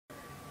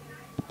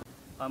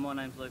Hi, my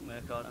name's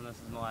Murcott and this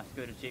is my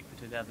scooter check for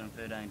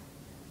 2013.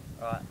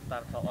 Alright,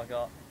 start at top, I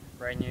got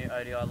brand new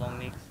ODI long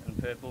necks in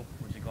purple,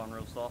 which have gone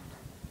real soft.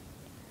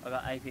 I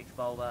got Apex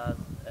bowl bars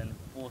in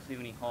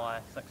 470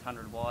 high,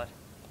 600 wide.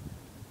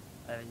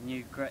 I have a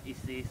new Grit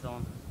SCS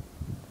on.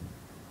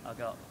 I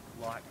got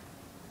like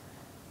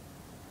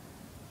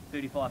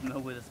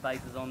 35mm worth of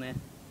spacers on there.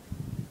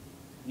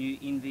 New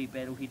NV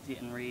battle headset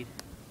in red.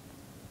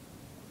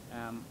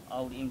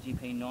 Old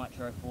MGP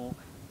Nitro fork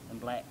in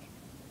black.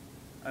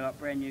 I got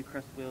brand new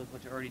crisp wheels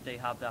which are already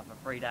dehubbed after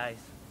 3 days,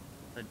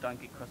 so don't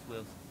get crisp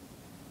wheels,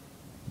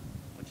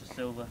 which is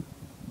silver,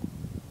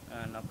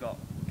 and I've got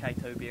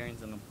K2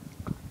 bearings in them.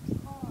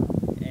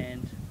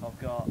 And I've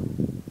got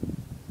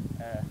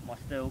my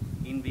still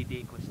NV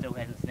deck which still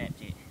hasn't snapped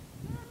yet.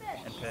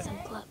 Some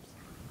clips.